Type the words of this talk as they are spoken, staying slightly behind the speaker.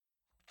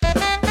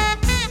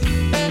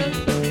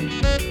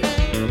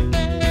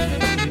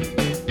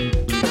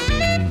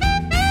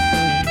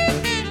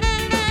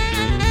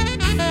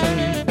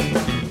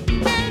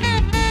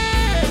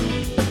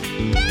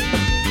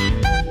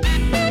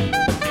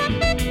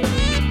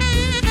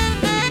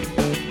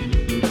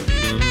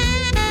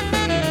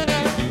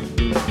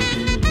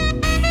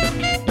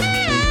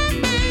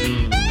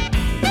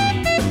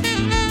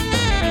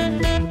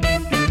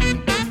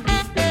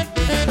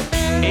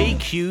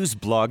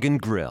Blog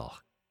and Grill.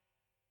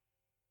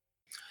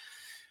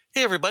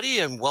 Hey, everybody,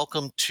 and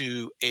welcome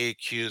to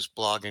AQ's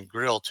Blog and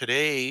Grill.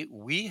 Today,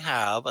 we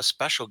have a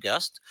special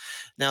guest.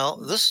 Now,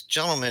 this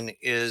gentleman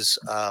is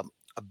a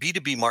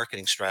B2B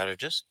marketing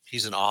strategist.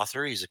 He's an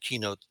author, he's a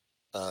keynote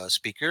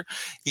speaker.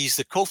 He's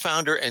the co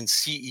founder and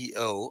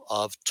CEO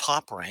of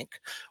TopRank,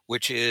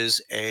 which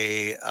is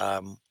a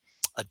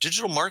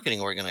digital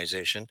marketing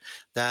organization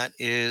that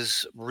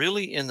is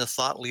really in the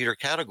thought leader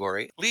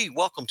category. Lee,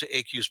 welcome to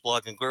AQ's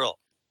Blog and Grill.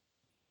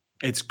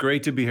 It's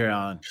great to be here,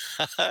 Alan.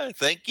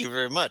 Thank you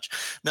very much.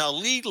 Now,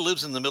 Lee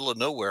lives in the middle of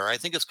nowhere. I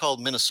think it's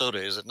called Minnesota,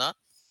 is it not?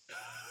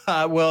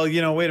 Well, wait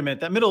a minute.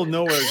 That middle of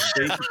nowhere is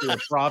basically a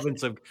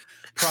province of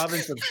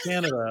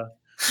Canada.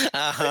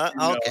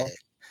 Okay.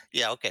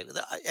 Yeah. Okay.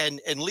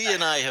 And Lee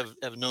and I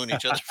have known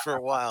each other for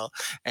a while,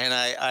 and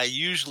I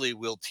usually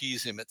will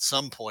tease him at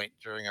some point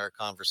during our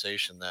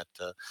conversation that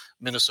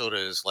Minnesota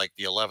is like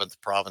the 11th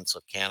province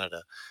of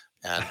Canada.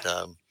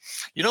 And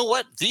you know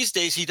what? These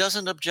days he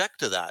doesn't object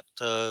to that.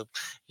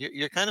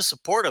 You're kind of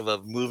supportive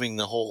of moving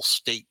the whole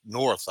state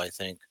north, I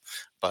think.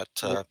 But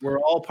we're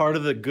all part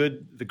of the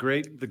great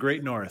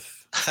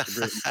north.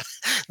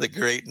 The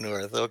great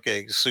north.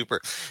 Okay, super.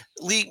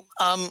 Lee,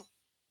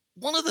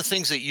 one of the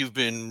things that you've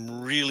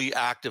been really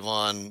active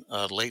on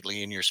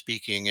lately in your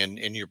speaking and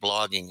in your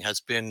blogging has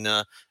been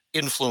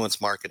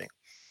influence marketing.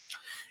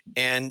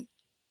 And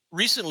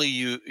recently,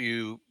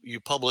 you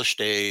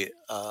published a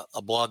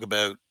blog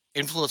about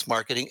influence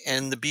marketing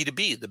and the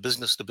B2B, the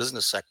business to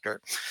business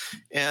sector.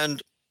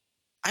 And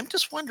I'm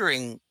just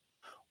wondering,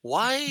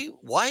 why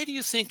do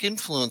you think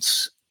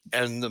influence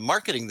and the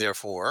marketing,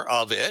 therefore,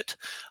 of it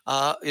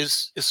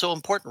is so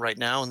important right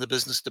now in the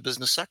business to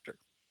business sector?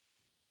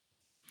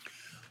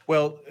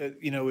 Well,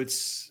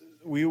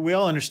 we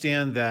all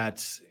understand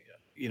that,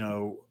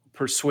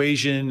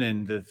 persuasion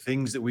and the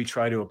things that we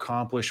try to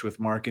accomplish with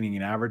marketing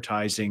and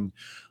advertising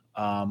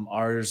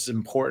are as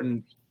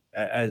important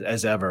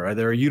as ever.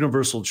 There are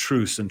universal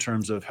truths in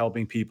terms of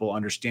helping people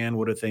understand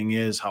what a thing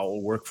is, how it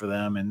will work for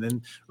them, and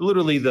then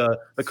literally the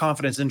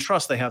confidence and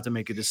trust they have to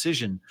make a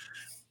decision.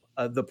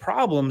 The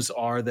problems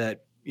are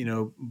that,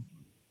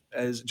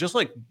 as just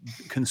like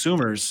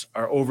consumers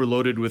are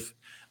overloaded with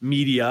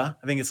media,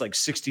 I think it's like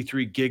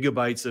 63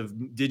 gigabytes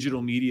of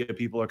digital media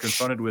people are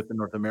confronted with in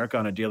North America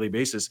on a daily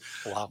basis.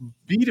 Wow.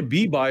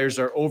 B2B buyers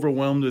are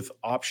overwhelmed with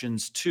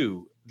options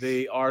too.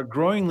 They are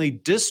growingly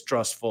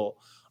distrustful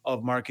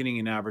of marketing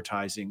and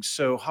advertising.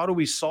 So how do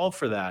we solve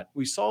for that?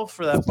 We solve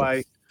for that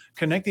by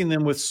connecting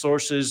them with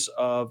sources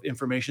of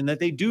information that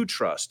they do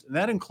trust. And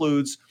that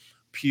includes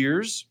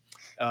peers,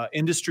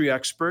 industry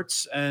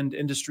experts, and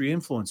industry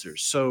influencers.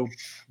 So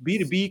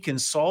B2B can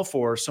solve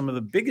for some of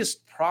the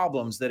biggest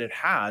problems that it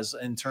has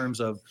in terms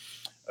of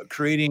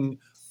creating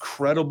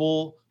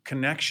credible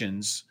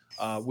connections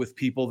with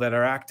people that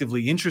are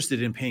actively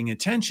interested in paying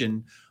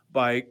attention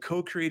by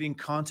co-creating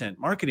content,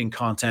 marketing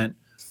content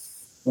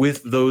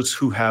with those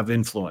who have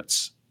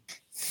influence.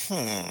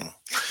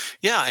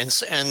 Yeah, and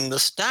the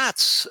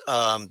stats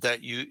that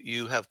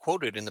you have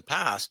quoted in the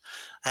past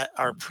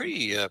are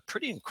pretty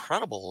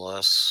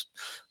incredible.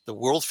 The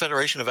World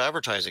Federation of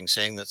Advertising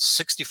saying that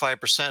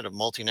 65% of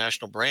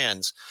multinational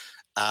brands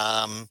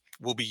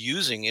will be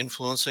using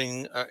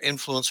influencer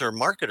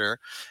marketer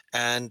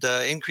and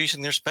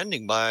increasing their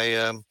spending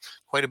by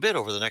quite a bit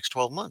over the next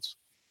 12 months.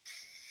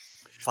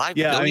 5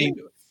 billion?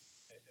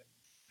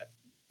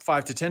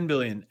 5 to 10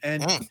 billion.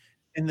 And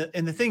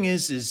the thing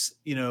is,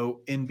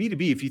 in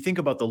B2B, if you think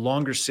about the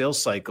longer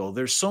sales cycle,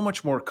 there's so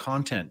much more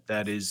content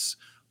that is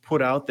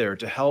put out there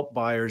to help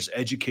buyers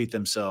educate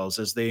themselves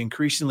as they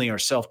increasingly are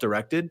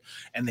self-directed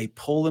and they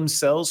pull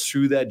themselves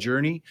through that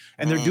journey.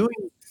 And they're doing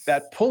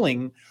that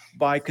pulling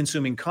by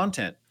consuming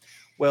content.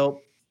 Well,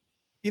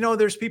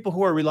 there's people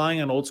who are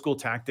relying on old school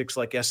tactics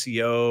like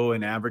SEO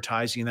and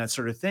advertising and that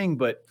sort of thing.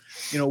 But,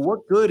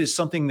 what good is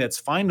something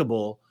that's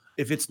findable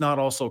if it's not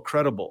also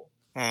credible?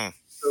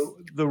 So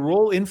the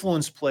role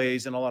influence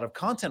plays in a lot of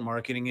content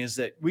marketing is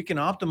that we can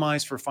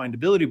optimize for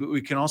findability, but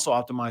we can also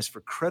optimize for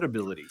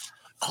credibility.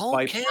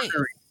 By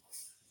partnering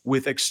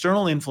with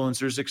external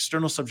influencers,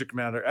 external subject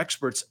matter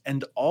experts,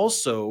 and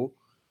also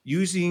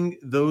using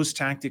those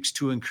tactics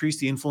to increase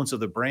the influence of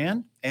the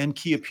brand and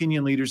key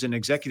opinion leaders and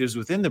executives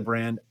within the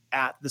brand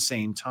at the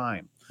same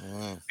time.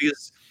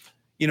 Because,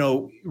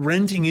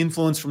 renting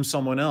influence from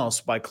someone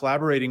else by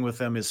collaborating with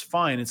them is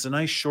fine. It's a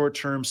nice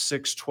short-term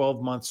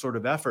 6-12 month sort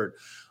of effort.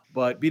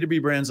 But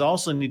B2B brands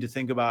also need to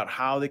think about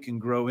how they can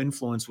grow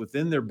influence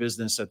within their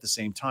business at the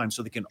same time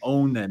so they can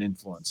own that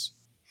influence.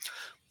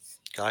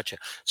 Gotcha.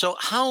 So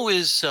how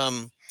is,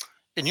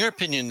 in your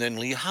opinion then,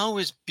 Lee, how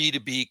is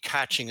B2B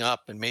catching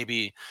up and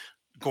maybe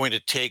going to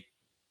take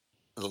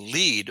the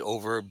lead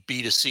over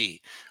B2C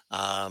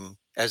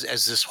as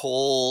this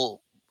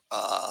whole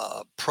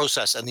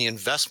process and the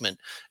investment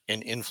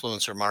in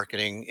influencer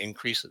marketing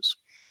increases?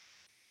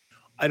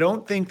 I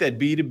don't think that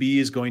B2B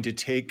is going to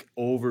take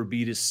over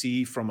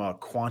B2C from a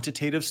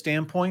quantitative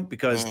standpoint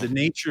because the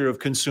nature of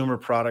consumer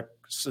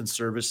products and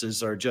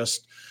services are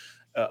just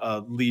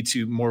lead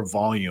to more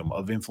volume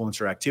of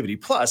influencer activity.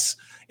 Plus,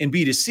 in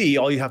B2C,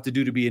 all you have to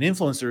do to be an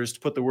influencer is to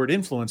put the word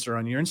influencer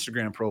on your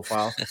Instagram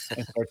profile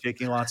and start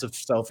taking lots of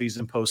selfies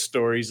and post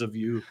stories of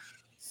you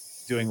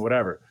doing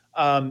whatever.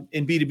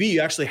 In B2B,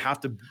 you actually have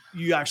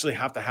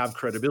to have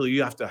credibility.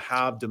 You have to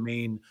have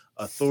domain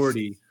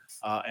authority.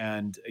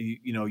 And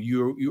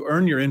you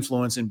earn your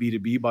influence in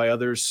B2B by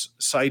others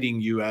citing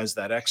you as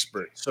that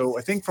expert. So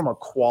I think from a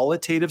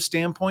qualitative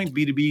standpoint,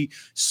 B2B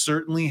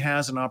certainly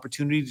has an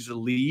opportunity to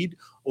lead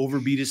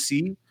over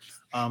B2C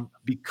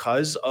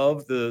because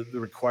of the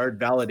required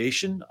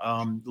validation,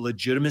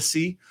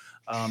 legitimacy,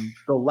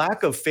 the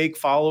lack of fake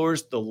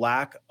followers, the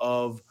lack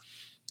of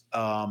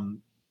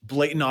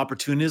blatant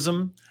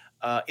opportunism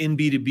in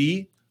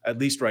B2B, at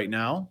least right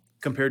now,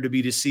 compared to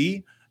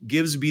B2C,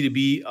 gives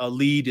B2B a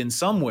lead in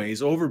some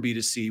ways over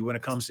B2C when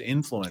it comes to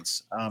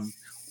influence,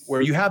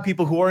 where you have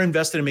people who are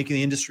invested in making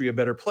the industry a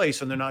better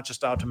place, and they're not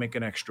just out to make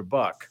an extra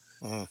buck,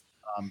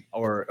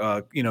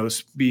 or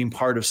being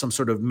part of some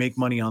sort of make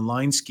money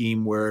online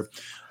scheme where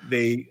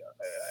they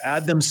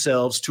add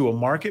themselves to a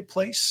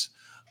marketplace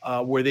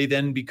where they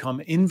then become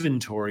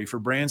inventory for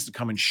brands to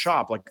come and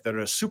shop, like they're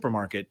at a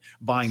supermarket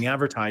buying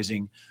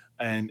advertising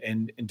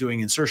and doing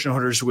insertion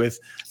orders with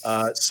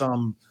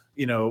some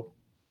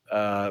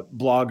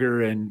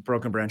blogger in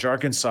Broken Branch,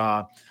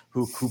 Arkansas,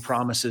 who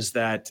promises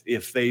that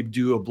if they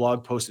do a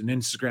blog post, an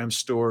Instagram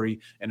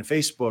story, and a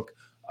Facebook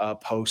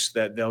post,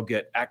 that they'll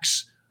get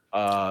X,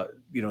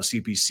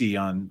 CPC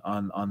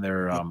on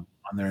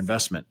their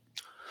investment.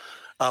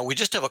 We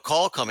just have a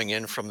call coming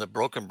in from the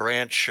Broken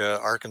Branch,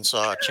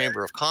 Arkansas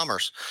Chamber of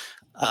Commerce.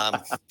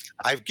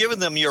 I've given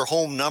them your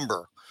home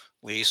number,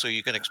 Lee, so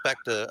you can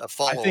expect a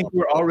follow-up. I think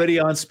we're already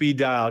on speed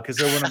dial because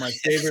they're one of my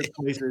favorite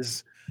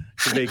places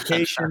to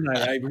vacation.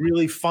 I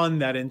really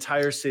fund that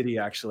entire city,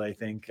 actually, I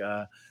think.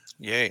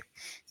 Yay.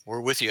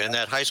 We're with you. And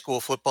that high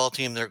school football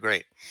team, they're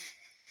great.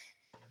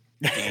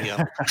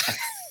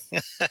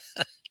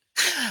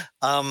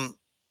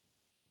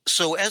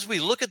 So as we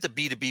look at the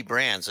B2B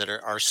brands that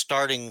are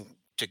starting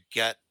to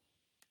get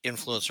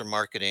influencer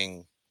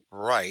marketing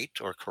right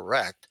or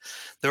correct,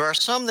 there are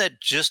some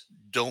that just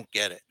don't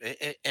get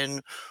it.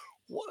 And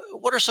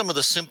what are some of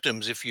the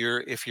symptoms if you're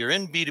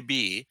in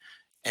B2B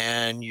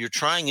and you're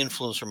trying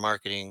influencer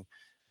marketing,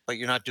 but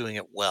you're not doing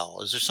it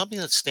well? Is there something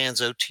that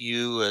stands out to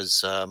you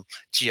as, I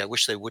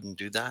wish they wouldn't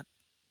do that?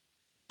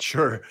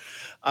 Sure.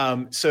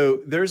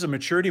 So there's a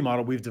maturity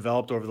model we've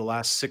developed over the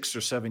last 6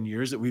 or 7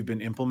 years that we've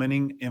been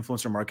implementing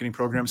influencer marketing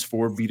programs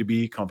for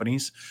B2B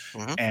companies.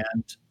 Mm-hmm.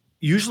 And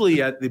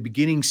usually at the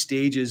beginning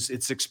stages,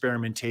 it's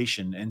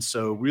experimentation. And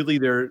so really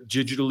they're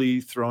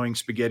digitally throwing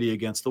spaghetti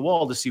against the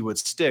wall to see what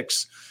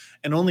sticks,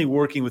 and only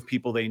working with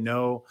people they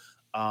know.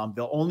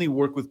 They'll only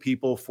work with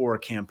people for a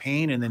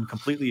campaign and then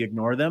completely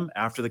ignore them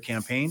after the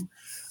campaign.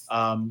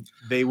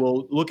 They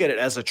will look at it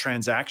as a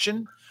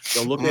transaction.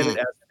 They'll look at it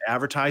as an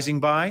advertising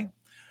buy.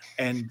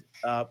 And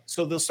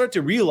so they'll start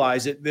to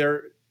realize that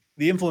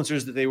the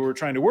influencers that they were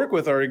trying to work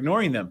with are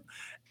ignoring them.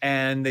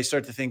 And they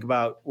start to think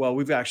about, well,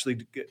 we've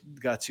actually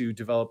got to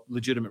develop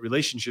legitimate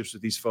relationships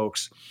with these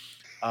folks.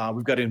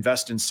 We've got to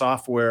invest in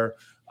software.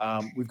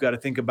 We've got to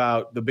think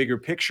about the bigger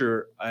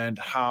picture and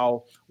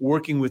how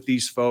working with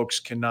these folks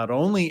can not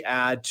only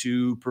add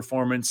to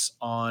performance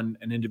on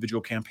an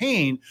individual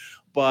campaign,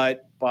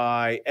 but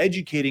by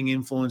educating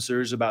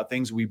influencers about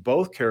things we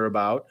both care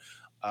about,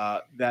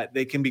 that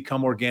they can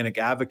become organic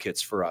advocates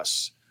for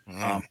us,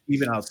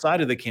 even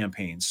outside of the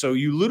campaign. So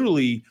you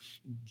literally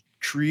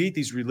create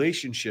these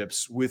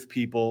relationships with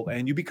people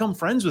and you become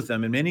friends with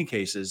them in many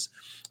cases,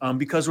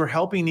 because we're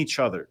helping each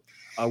other.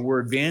 We're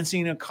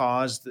advancing a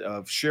cause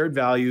of shared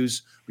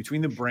values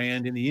between the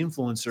brand and the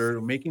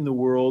influencer, making the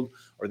world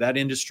or that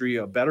industry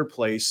a better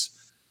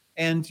place.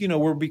 And,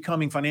 we're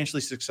becoming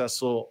financially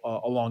successful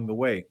along the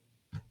way.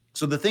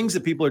 So the things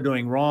that people are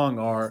doing wrong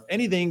are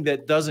anything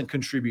that doesn't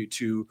contribute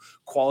to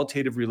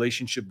qualitative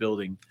relationship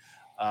building,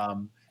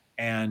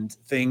 and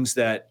things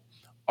that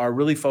are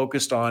really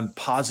focused on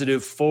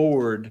positive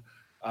forward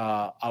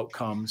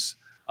outcomes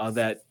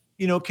that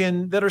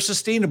are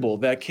sustainable,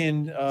 that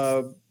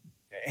can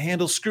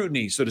handle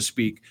scrutiny, so to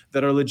speak,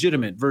 that are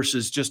legitimate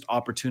versus just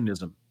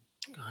opportunism.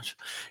 Gosh.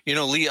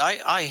 Lee,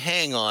 I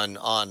hang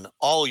on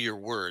all your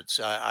words.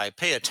 I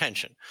pay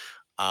attention.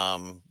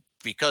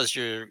 Because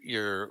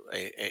you're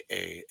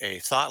a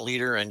thought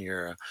leader and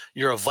you're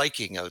a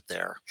Viking out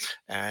there,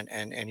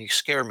 and you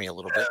scare me a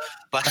little bit.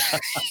 But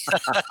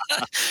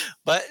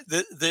but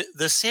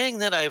the saying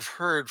that I've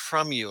heard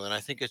from you, and I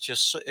think it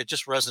just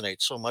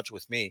resonates so much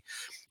with me,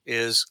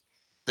 is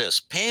this: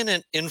 pay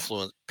an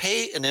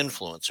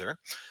influencer,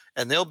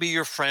 and they'll be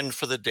your friend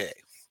for the day.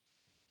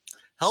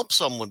 Help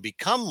someone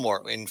become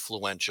more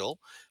influential,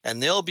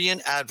 and they'll be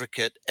an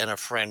advocate and a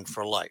friend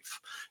for life.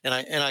 And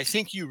I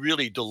think you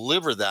really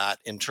deliver that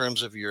in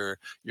terms of your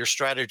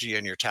strategy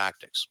and your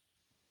tactics.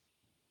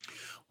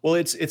 Well,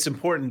 it's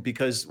important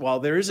because while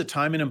there is a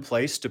time and a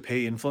place to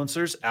pay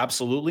influencers,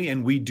 absolutely,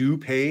 and we do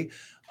pay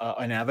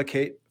and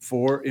advocate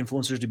for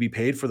influencers to be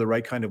paid for the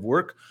right kind of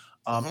work.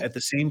 At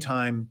the same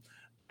time,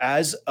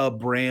 as a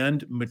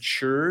brand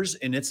matures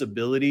in its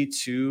ability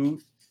to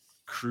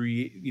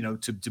create,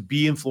 to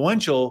be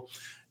influential,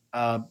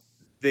 uh,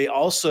 they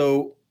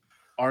also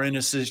are in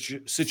a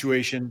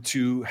situation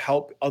to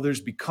help others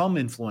become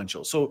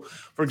influential. So,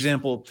 for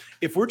example,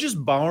 if we're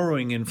just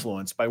borrowing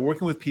influence by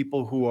working with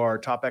people who are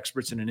top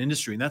experts in an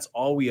industry, and that's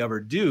all we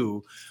ever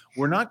do,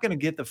 we're not going to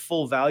get the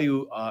full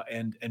value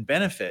and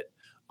benefit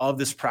of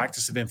this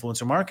practice of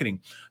influencer marketing.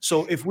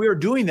 So if we're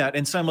doing that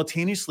and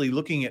simultaneously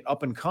looking at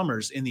up and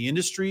comers in the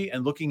industry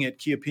and looking at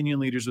key opinion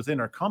leaders within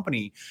our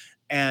company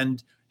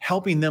and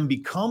helping them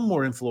become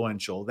more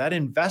influential, that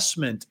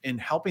investment in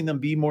helping them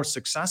be more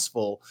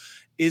successful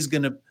is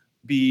going to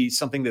be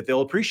something that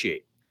they'll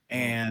appreciate.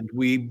 And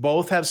we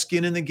both have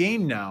skin in the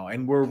game now,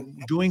 and we're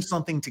doing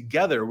something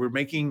together. We're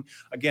making,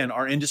 again,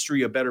 our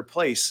industry a better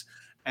place.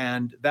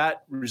 And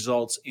that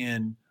results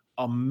in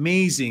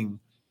amazing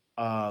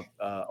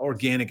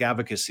organic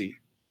advocacy.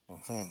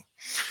 Mm-hmm.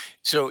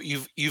 So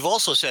you've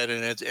also said,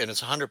 and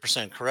it's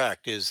 100%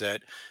 correct, is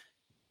that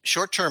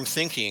short-term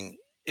thinking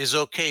is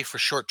okay for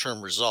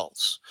short-term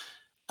results,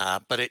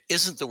 but it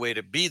isn't the way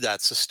to be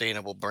that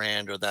sustainable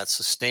brand or that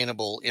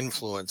sustainable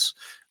influence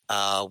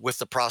with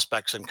the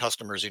prospects and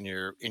customers in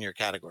your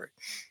category.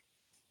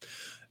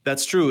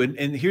 That's true.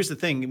 And here's the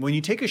thing: when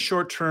you take a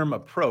short-term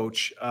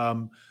approach,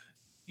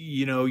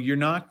 you're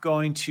not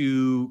going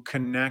to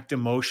connect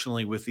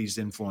emotionally with these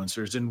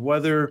influencers. And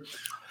whether,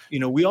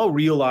 we all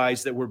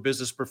realize that we're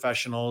business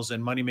professionals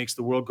and money makes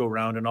the world go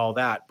round and all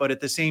that. But at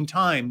the same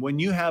time, when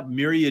you have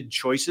myriad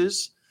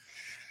choices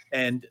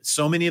and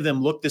so many of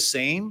them look the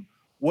same,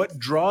 what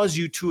draws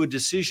you to a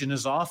decision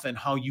is often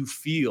how you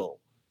feel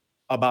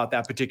about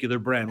that particular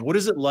brand. What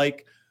is it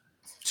like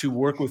to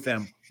work with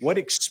them? What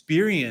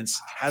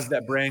experience has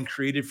that brand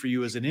created for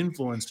you as an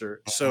influencer?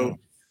 So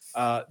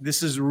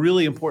this is a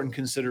really important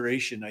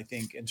consideration, I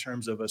think, in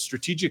terms of a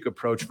strategic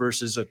approach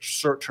versus a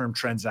short-term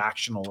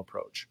transactional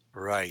approach.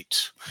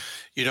 Right.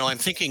 I'm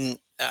thinking,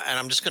 and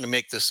I'm just going to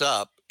make this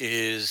up,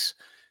 is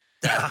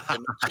that,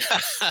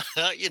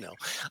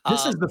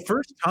 this is the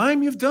first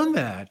time you've done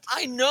that.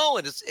 I know,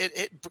 and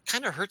it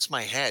kind of hurts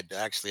my head,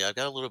 actually. I've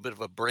got a little bit of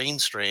a brain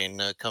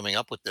strain coming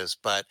up with this,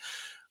 but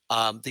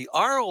the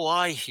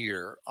ROI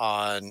here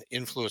on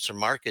influencer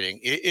marketing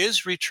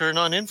is return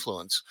on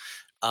influence.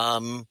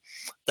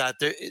 That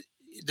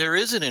there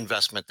is an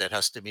investment that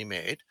has to be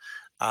made,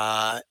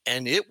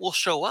 and it will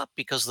show up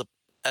because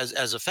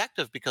as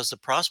effective because the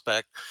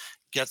prospect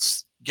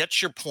gets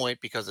your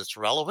point because it's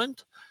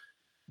relevant,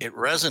 it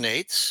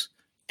resonates,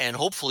 and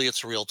hopefully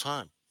it's real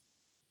time.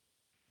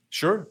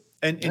 Sure.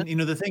 And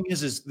the thing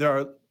is there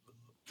are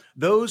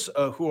those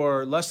who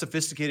are less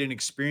sophisticated and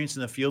experienced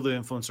in the field of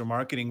influencer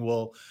marketing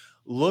will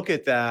look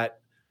at that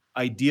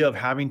idea of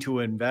having to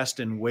invest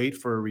and wait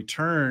for a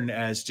return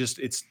as just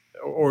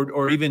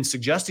or even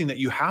suggesting that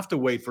you have to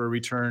wait for a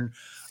return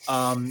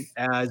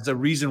as a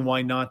reason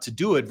why not to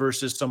do it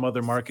versus some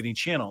other marketing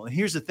channel. And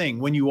here's the thing: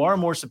 when you are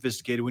more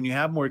sophisticated, when you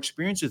have more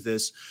experience with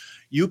this,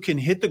 you can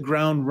hit the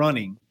ground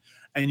running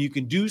and you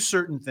can do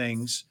certain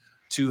things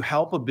to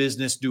help a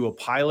business do a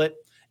pilot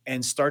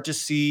and start to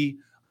see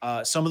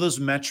some of those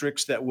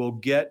metrics that will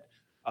get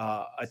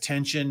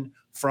attention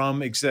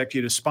from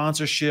executive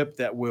sponsorship,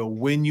 that will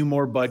win you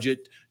more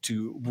budget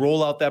to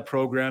roll out that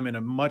program in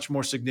a much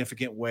more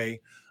significant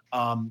way.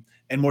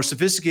 And more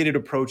sophisticated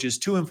approaches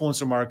to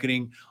influencer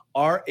marketing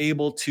are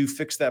able to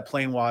fix that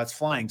plane while it's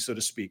flying, so to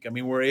speak. I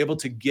mean, we're able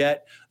to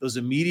get those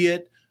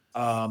immediate,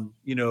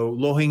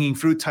 low-hanging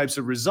fruit types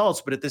of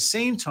results, but at the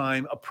same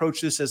time,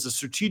 approach this as a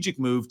strategic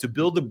move to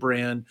build a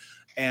brand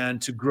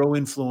and to grow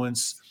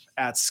influence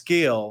at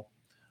scale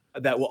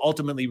that will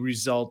ultimately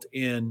result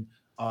in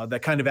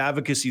that kind of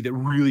advocacy that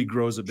really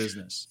grows a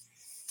business.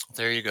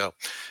 There you go.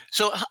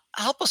 So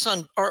help us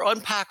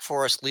unpack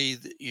for us, Lee,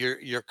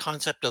 your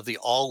concept of the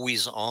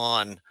always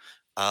on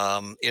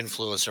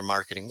influencer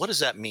marketing. What does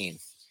that mean?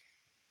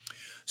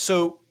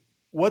 So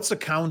what's a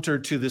counter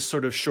to this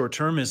sort of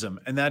short-termism?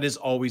 And that is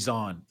always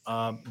on.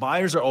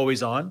 Buyers are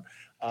always on.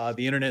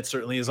 The internet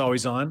certainly is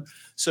always on.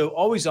 So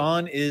always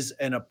on is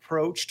an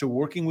approach to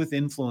working with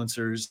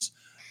influencers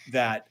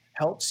that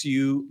helps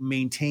you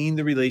maintain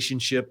the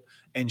relationship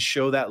and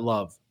show that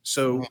love.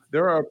 So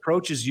there are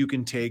approaches you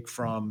can take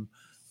from,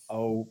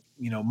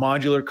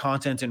 modular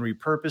content and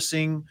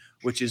repurposing,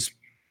 which is,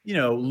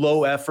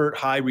 low effort,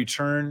 high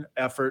return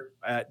effort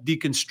at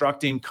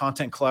deconstructing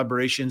content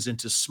collaborations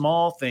into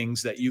small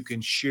things that you can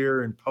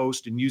share and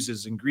post and use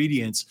as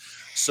ingredients.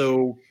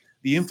 So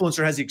the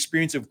influencer has the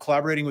experience of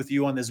collaborating with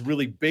you on this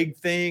really big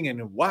thing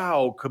and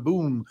wow,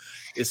 kaboom,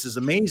 this is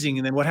amazing.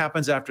 And then what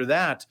happens after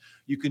that?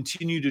 You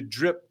continue to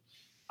drip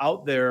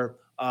out there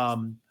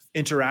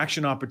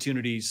interaction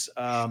opportunities,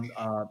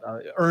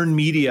 earned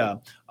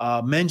media,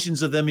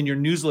 mentions of them in your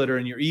newsletter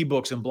and your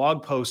ebooks and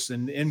blog posts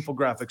and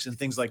infographics and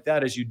things like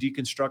that as you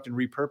deconstruct and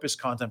repurpose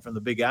content from the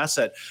big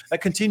asset.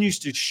 That continues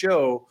to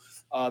show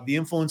the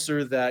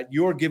influencer that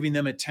you're giving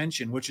them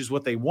attention, which is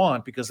what they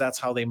want because that's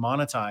how they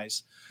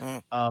monetize.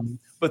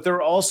 But there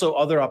are also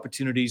other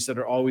opportunities that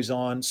are always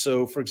on.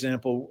 So, for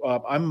example,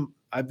 I'm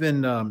I've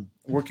been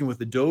working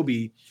with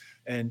Adobe,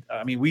 and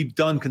I mean, we've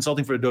done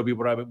consulting for Adobe.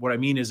 What I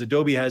mean is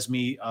Adobe has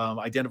me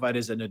identified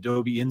as an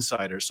Adobe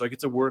insider. So I get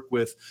to work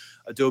with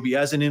Adobe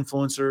as an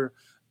influencer.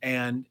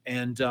 And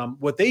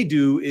what they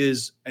do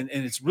is, and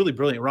it's really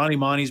brilliant. Ronnie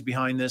Monty's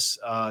behind this.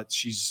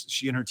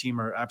 She and her team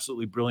are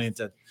absolutely brilliant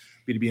at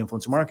B2B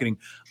influencer marketing.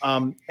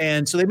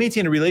 And so they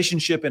maintain a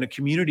relationship and a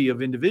community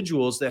of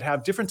individuals that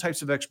have different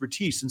types of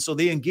expertise. And so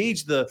they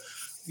engage the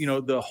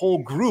whole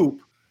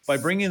group by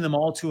bringing them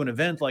all to an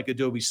event like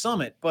Adobe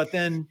Summit. But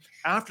then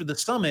after the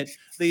summit,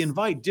 they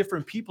invite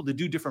different people to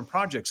do different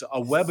projects,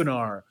 a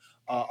webinar,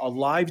 a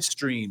live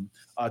stream,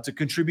 to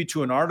contribute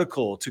to an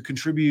article, to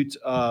contribute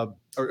or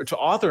to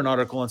author an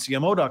article on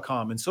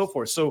CMO.com and so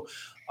forth. So,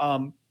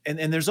 and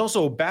there's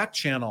also a back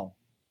channel,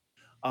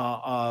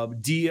 Twitter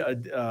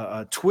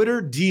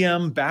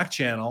DM back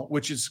channel,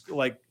 which is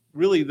like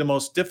really the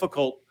most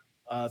difficult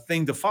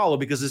thing to follow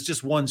because it's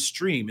just one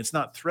stream. It's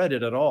not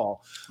threaded at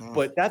all.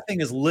 But that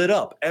thing is lit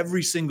up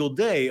every single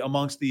day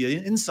amongst the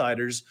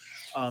insiders,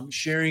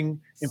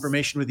 sharing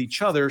information with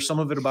each other, some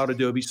of it about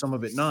Adobe, some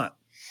of it not.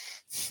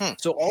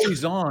 So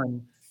always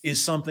on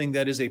is something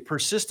that is a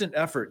persistent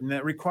effort, and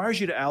that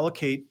requires you to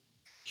allocate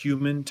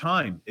human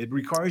time. It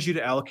requires you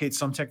to allocate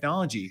some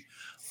technology,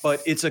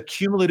 but it's a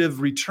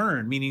cumulative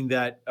return, meaning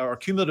that, or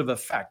cumulative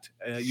effect.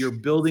 You're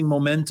building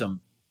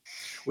momentum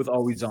with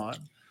always on,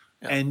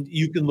 and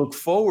you can look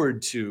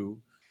forward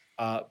to,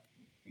 a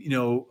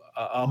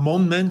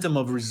momentum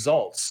of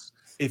results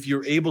if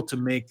you're able to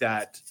make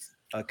that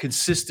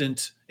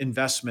consistent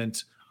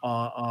investment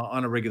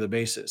on a regular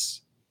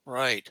basis.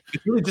 Right.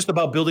 It's really just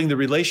about building the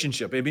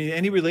relationship. I mean,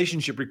 any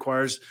relationship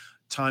requires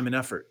time and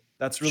effort.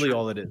 That's really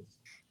all it is.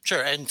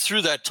 Sure. And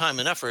through that time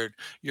and effort,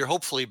 you're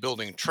hopefully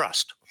building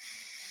trust.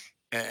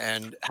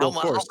 And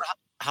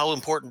how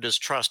important is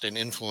trust in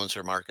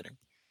influencer marketing?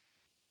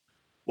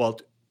 Well,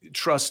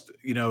 trust,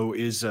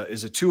 is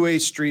a two-way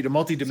street, a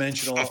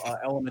multidimensional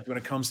element when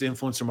it comes to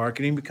influencer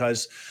marketing,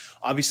 because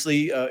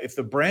obviously if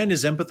the brand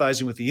is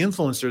empathizing with the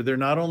influencer, they're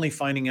not only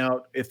finding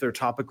out if they're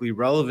topically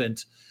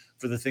relevant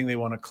for the thing they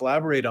want to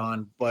collaborate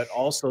on, but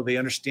also they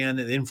understand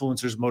that the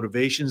influencer's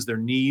motivations, their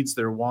needs,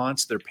 their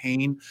wants, their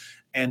pain,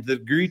 and the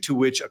degree to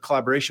which a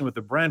collaboration with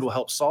the brand will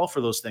help solve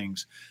for those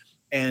things.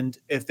 And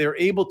if they're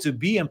able to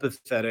be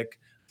empathetic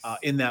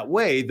in that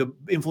way, the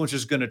influencer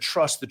is going to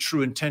trust the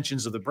true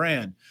intentions of the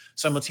brand.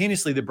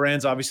 Simultaneously, the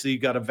brand's obviously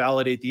got to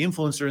validate the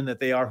influencer in that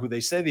they are who they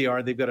say they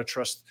are. They've got to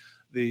trust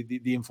the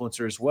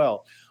influencer as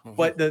well.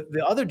 But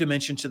the other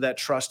dimension to that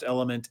trust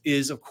element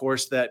is, of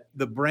course, that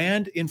the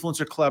brand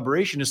influencer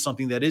collaboration is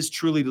something that is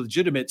truly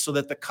legitimate, so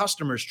that the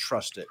customers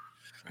trust it.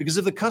 Because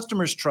if the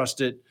customers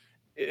trust it,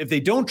 if they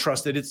don't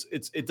trust it,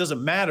 it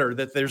doesn't matter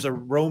that there's a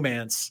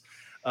romance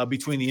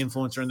between the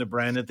influencer and the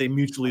brand, that they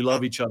mutually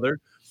love each other.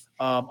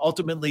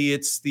 Ultimately,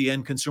 it's the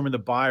end consumer, the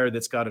buyer,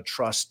 that's got to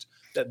trust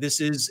that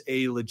this is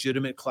a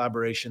legitimate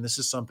collaboration. This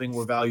is something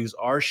where values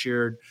are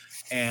shared,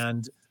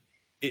 and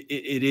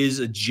it is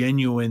a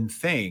genuine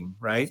thing,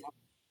 right?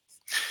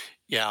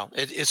 Yeah,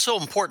 it's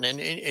so important.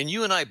 And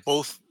you and I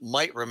both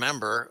might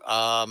remember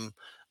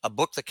a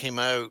book that came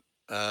out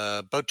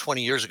about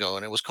 20 years ago,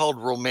 and it was called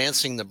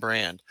Romancing the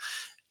Brand.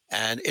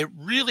 And it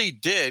really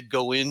did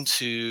go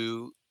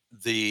into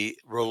the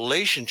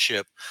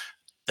relationship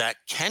that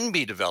can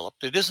be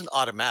developed. It isn't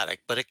automatic,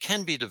 but it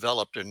can be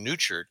developed and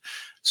nurtured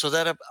so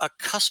that a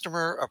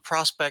customer, a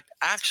prospect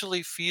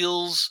actually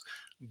feels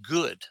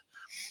good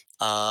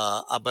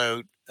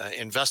about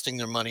investing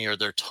their money or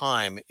their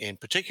time in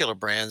particular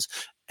brands,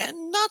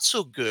 and not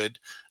so good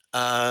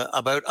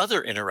about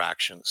other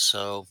interactions.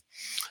 So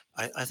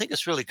I think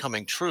it's really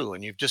coming true,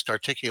 and you've just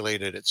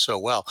articulated it so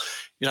well.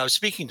 I was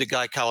speaking to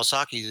Guy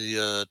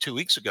Kawasaki 2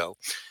 weeks ago,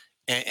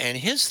 and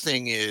his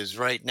thing is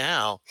right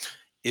now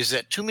is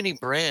that too many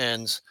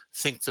brands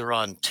think they're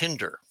on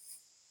Tinder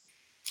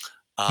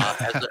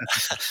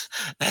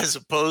as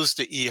opposed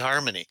to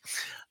eHarmony.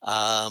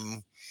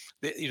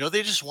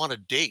 They just want a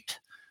date.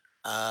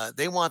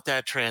 They want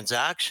that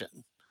transaction.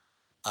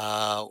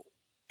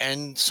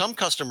 And some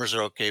customers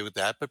are okay with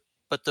that,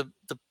 but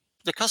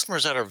the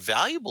customers that are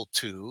valuable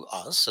to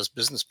us as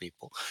business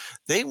people,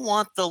 they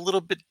want the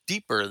little bit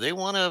deeper. They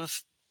want to,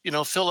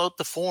 fill out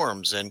the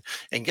forms and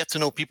get to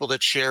know people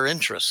that share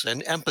interests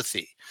and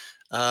empathy.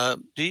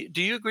 Do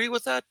you agree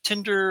with that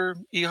Tinder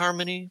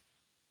eHarmony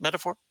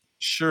metaphor?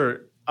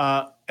 Sure.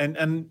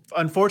 And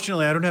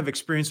unfortunately, I don't have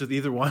experience with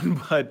either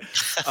one, but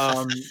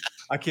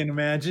I can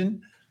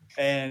imagine.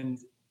 And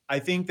I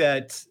think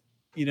that,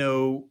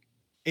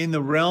 in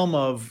the realm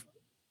of,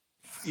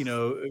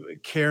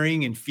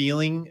 caring and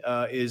feeling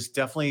is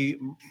definitely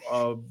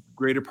a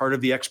greater part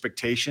of the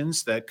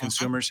expectations that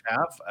consumers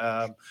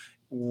have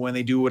when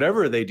they do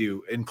whatever they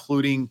do,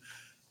 including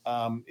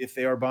if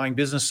they are buying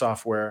business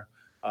software,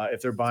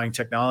 if they're buying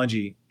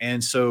technology.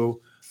 And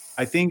so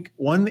I think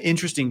one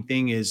interesting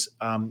thing is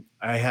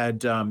I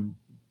had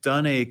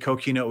done a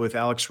co-keynote with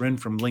Alex Rin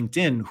from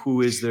LinkedIn,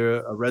 who is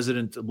a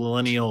resident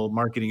millennial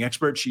marketing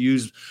expert. She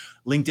used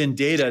LinkedIn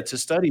data to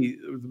study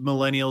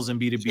millennials and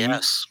B2B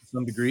Yes. to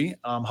some degree.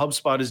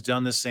 HubSpot has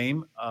done the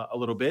same a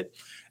little bit.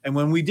 And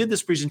when we did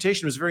this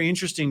presentation, it was very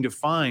interesting to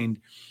find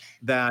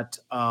that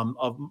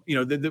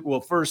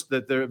first,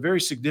 that the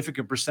very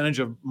significant percentage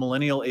of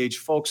millennial age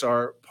folks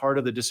are part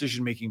of the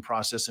decision making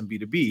process in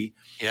B2B.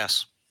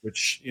 Yes.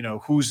 Which,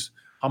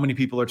 how many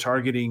people are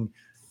targeting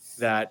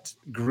that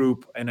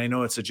group? And I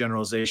know it's a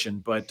generalization,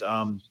 but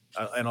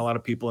and a lot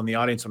of people in the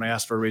audience, when I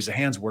asked for a raise of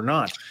hands, were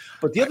not.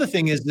 But the other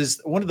thing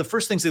is one of the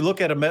first things they look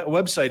at a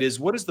website is,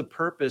 what is the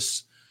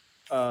purpose,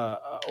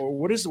 or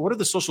what are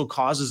the social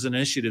causes and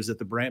initiatives that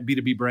the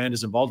B2B brand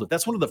is involved with?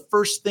 That's one of the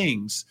first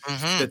things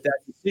that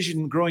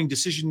growing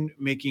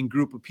decision-making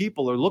group of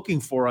people are looking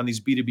for on these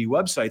B2B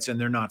websites, and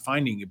they're not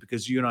finding it,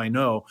 because you and I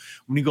know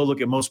when you go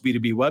look at most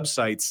B2B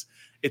websites,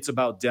 it's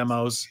about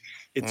demos,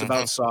 it's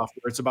about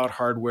software, it's about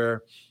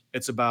hardware,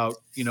 it's about,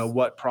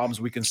 what problems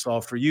we can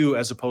solve for you,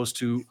 as opposed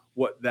to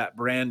what that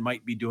brand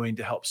might be doing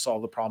to help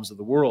solve the problems of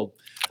the world,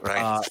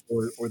 right.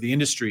 or the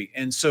industry.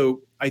 And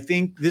so I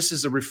think this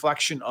is a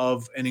reflection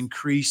of an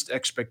increased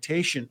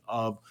expectation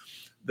of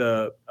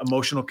the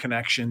emotional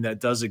connection that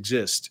does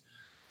exist.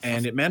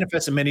 And it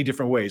manifests in many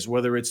different ways,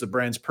 whether it's the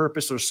brand's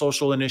purpose or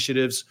social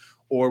initiatives,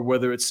 or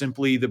whether it's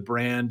simply the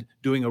brand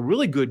doing a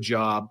really good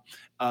job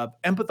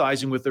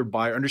empathizing with their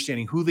buyer,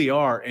 understanding who they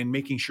are, and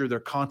making sure their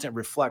content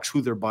reflects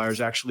who their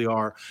buyers actually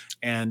are,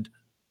 and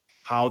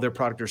how their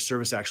product or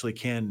service actually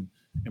can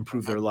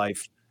improve their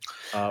life,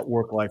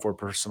 work life, or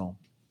personal.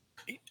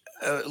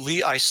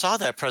 Lee, I saw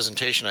that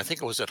presentation. I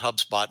think it was at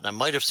HubSpot, and I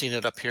might have seen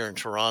it up here in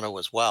Toronto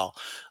as well,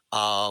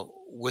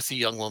 with the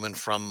young woman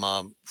from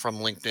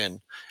LinkedIn.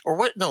 Or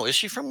what? No, is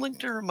she from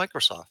LinkedIn or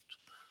Microsoft?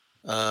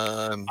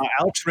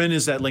 Alex Rin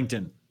is at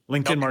LinkedIn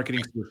Okay,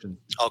 Marketing Solution.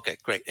 Okay,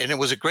 great. And it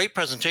was a great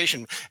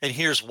presentation. And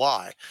here's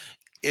why: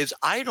 is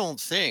I don't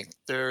think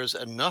there's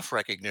enough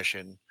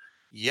recognition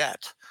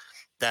yet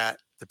that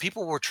the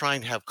people we're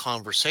trying to have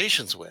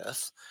conversations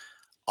with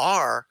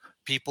are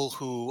people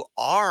who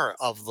are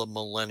of the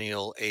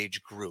millennial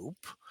age group.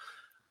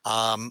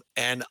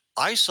 And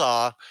I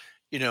saw,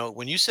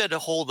 when you said to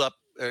hold up,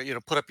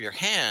 put up your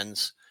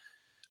hands,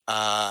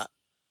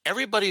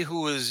 everybody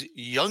who was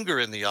younger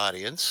in the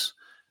audience,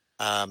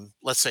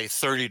 let's say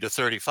 30 to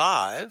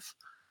 35,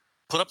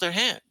 put up their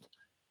hand.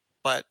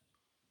 But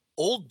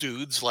old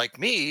dudes like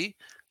me,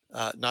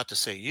 not to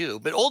say you,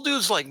 but old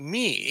dudes like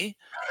me,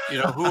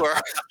 who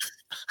are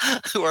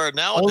who are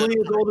now only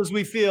as old as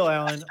we feel,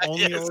 Alan.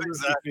 Only Yes, old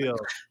exactly. as we feel.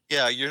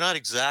 Yeah, you're not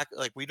exact.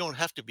 Like, we don't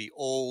have to be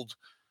old.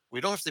 We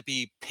don't have to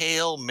be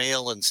pale,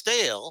 male, and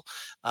stale.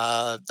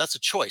 That's a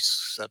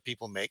choice that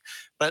people make.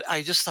 But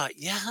I just thought,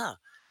 yeah,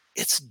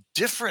 it's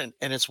different,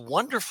 and it's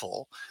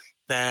wonderful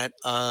that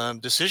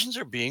decisions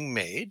are being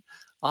made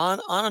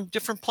on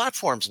different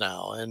platforms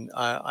now. And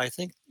I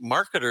think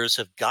marketers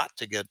have got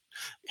to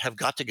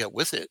get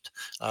with it,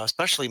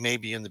 especially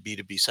maybe in the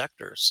B2B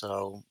sector.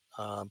 So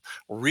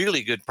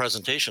really good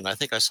presentation. I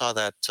think I saw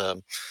that.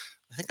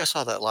 I think I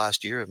saw that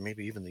last year,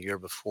 maybe even the year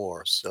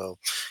before. So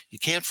you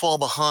can't fall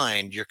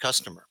behind your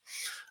customer.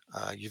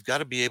 You've got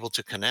to be able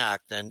to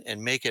connect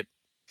and make it,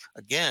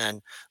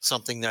 again,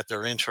 something that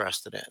they're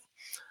interested in.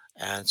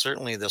 And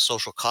certainly the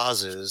social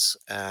causes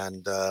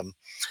and,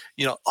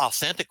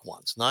 authentic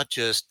ones, not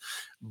just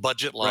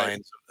budget Right.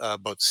 lines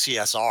about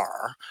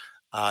CSR.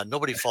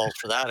 Nobody falls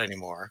for that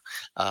anymore.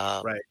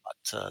 Right.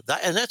 But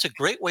that's a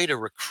great way to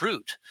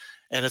recruit,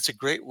 and it's a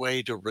great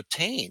way to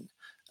retain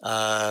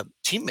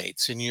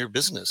teammates in your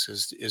business,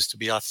 is to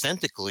be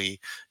authentically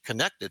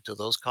connected to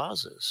those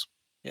causes.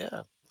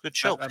 Yeah, good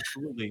show.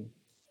 Absolutely.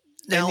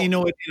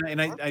 And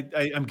Now,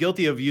 I'm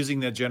guilty of using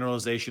that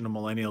generalization of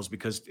millennials,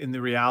 because in the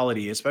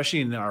reality,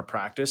 especially in our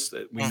practice,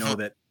 that we know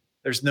that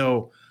there's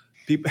no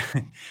people,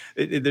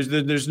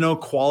 there's no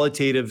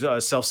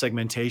qualitative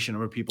self-segmentation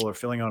where people are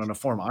filling out on a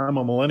form. I'm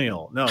a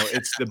millennial. No,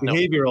 it's the no,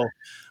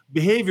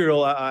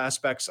 behavioral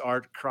aspects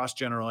are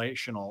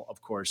cross-generational,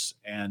 of course.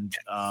 And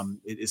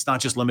it's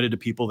not just limited to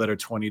people that are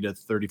 20 to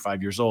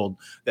 35 years old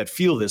that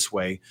feel this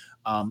way.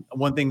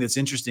 One thing that's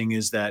interesting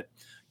is that,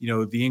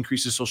 the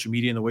increase of social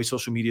media and the way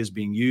social media is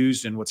being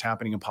used and what's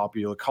happening in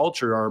popular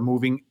culture are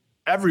moving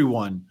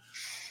everyone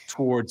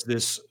towards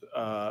this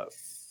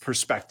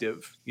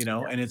perspective,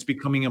 and it's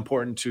becoming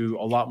important to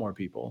a lot more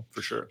people,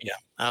 for sure. yeah,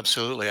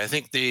 absolutely. I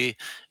think the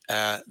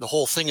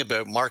whole thing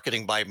about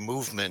marketing by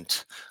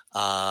movement,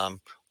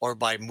 or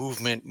by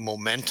movement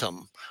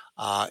momentum,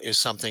 is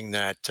something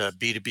that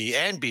B2B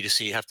and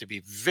B2C have to be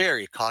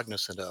very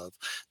cognizant of.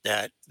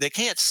 That they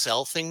can't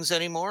sell things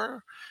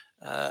anymore.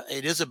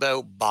 It is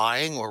about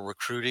buying or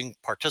recruiting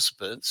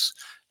participants,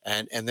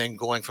 and then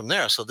going from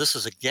there. So this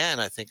is, again,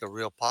 I think, a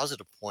real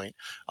positive point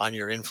on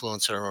your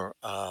influencer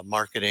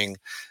marketing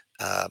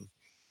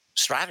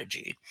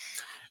strategy.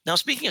 Now,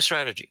 speaking of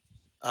strategy,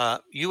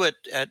 you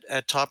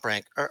at Top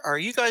Rank, are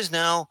you guys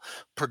now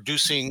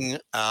producing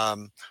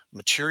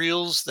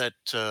materials that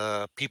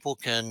people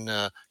can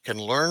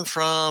learn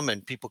from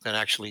and people can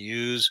actually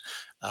use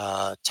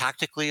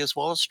tactically as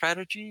well as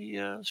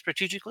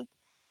strategically?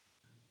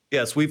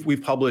 Yes,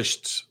 we've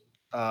published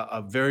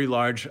a very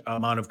large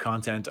amount of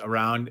content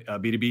around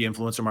B2B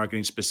influencer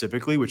marketing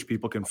specifically, which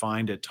people can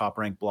find at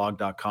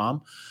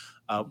toprankblog.com.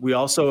 We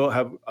also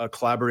have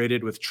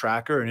collaborated with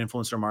Tracker, an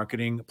influencer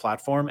marketing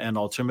platform, and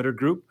Altimeter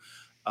Group,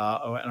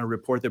 and a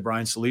report that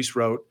Brian Solis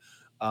wrote,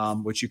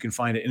 which you can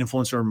find at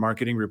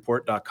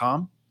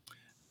influencermarketingreport.com.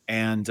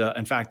 And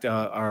in fact,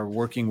 are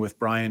working with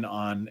Brian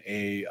on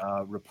a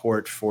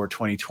report for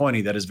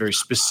 2020 that is very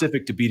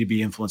specific to B2B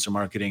influencer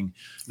marketing,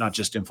 not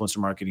just influencer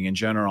marketing in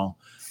general.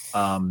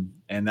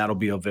 And that'll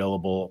be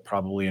available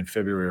probably in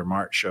February or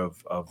March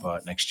of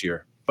next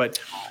year. But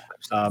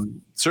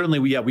certainly,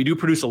 we do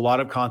produce a lot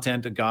of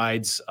content,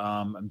 guides.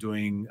 I'm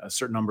doing a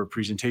certain number of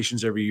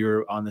presentations every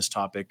year on this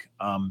topic,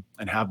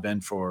 and have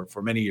been for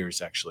many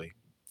years, actually.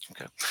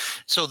 Okay.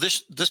 So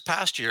this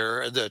past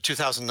year, the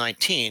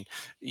 2019,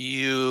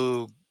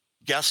 you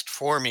guessed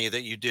for me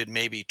that you did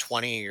maybe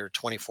 20 or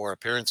 24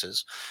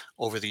 appearances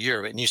over the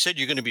year, and you said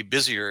you're going to be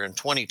busier in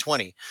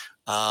 2020.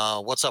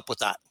 What's up with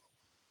that?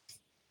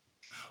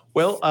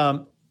 Well,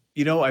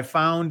 I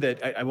found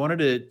that I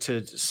wanted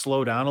to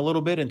slow down a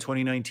little bit in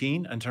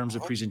 2019 in terms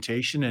of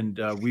presentation, and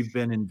we've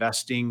been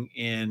investing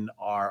in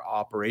our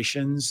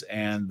operations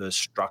and the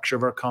structure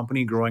of our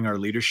company, growing our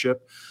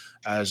leadership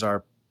as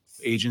our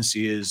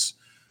agency is,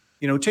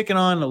 taking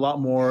on a lot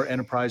more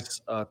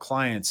enterprise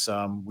clients.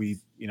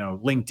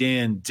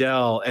 LinkedIn,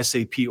 Dell,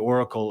 SAP,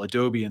 Oracle,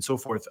 Adobe, and so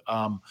forth,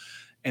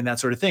 and that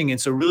sort of thing. And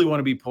so really want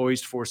to be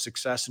poised for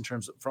success in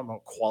terms of from a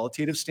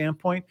qualitative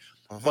standpoint.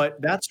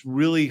 But that's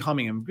really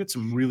humming. And we've got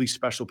some really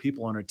special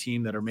people on our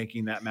team that are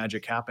making that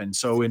magic happen.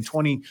 So in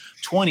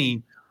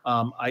 2020,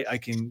 I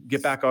can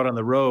get back out on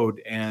the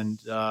road and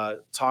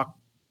talk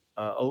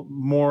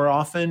more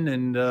often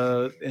and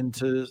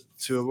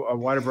to a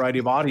wider variety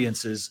of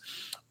audiences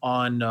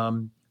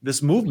on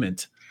this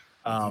movement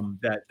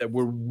that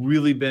we're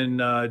really been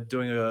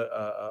doing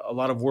a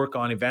lot of work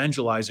on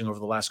evangelizing over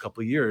the last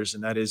couple of years,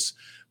 and that is,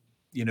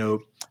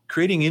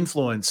 creating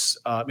influence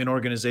in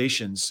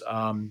organizations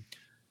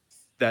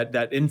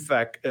that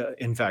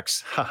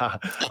affects.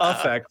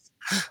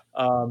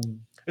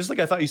 It's like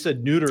I thought you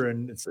said neuter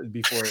and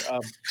before.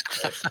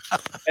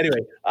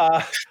 Anyway.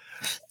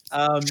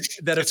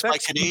 That it's my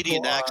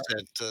Canadian people,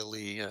 accent,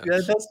 Lee. Yeah,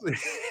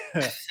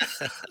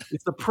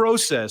 it's the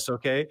process,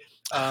 okay,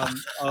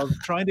 of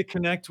trying to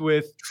connect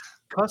with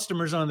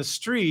customers on the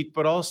street,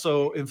 but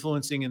also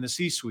influencing in the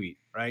C-suite,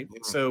 right?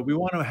 So we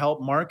want to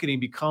help marketing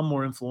become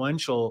more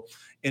influential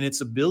in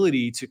its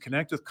ability to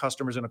connect with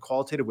customers in a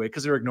qualitative way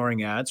because they're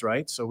ignoring ads,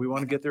 right? So we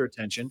want to get their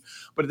attention.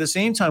 But at the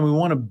same time, we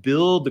want to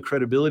build the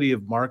credibility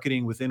of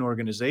marketing within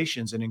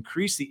organizations and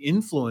increase the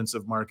influence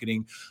of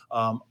marketing,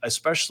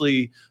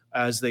 especially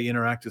as they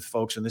interact with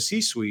folks in the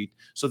C-suite,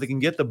 so they can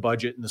get the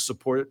budget and the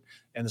support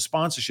and the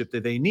sponsorship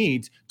that they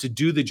need to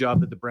do the job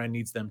that the brand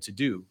needs them to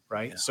do,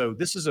 right? Yeah. So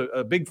this is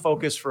a big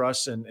focus for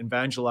us in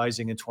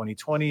evangelizing in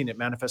 2020, and it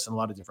manifests in a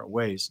lot of different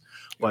ways.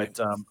 But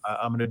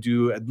I'm going to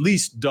do at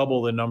least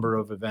double the number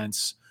of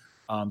events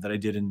that I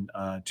did in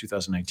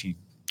 2019.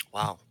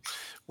 Wow.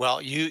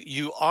 Well,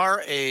 you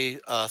are a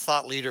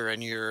thought leader,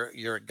 and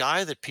you're a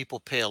guy that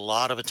people pay a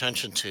lot of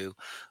attention to,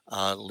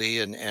 Lee.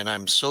 And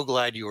I'm so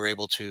glad you were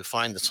able to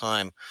find the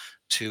time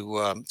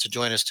to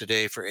join us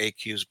today for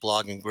AQ's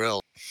Blog and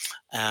Grill.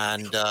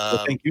 And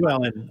well, thank you,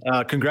 Alan.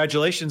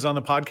 Congratulations on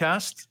the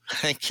podcast.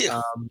 Thank you.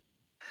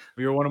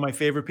 You're one of my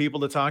favorite people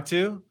to talk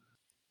to.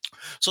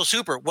 So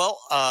super. Well,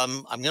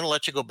 I'm going to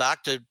let you go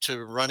back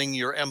to running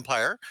your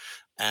empire,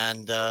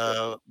 and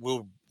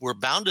we're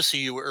bound to see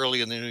you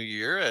early in the new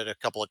year at a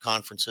couple of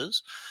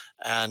conferences.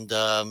 And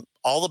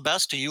all the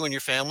best to you and your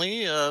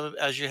family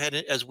as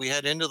we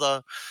head into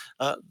the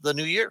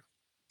new year.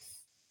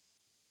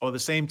 Oh, the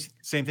same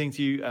thing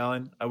to you,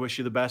 Alan. I wish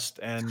you the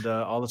best and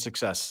all the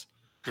success.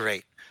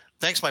 Great.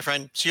 Thanks, my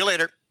friend. See you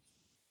later.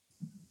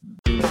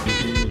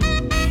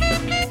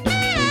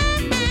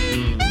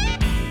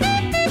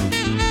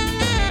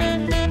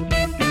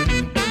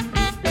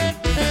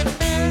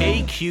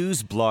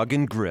 AQ's Blog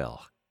and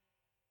Grill.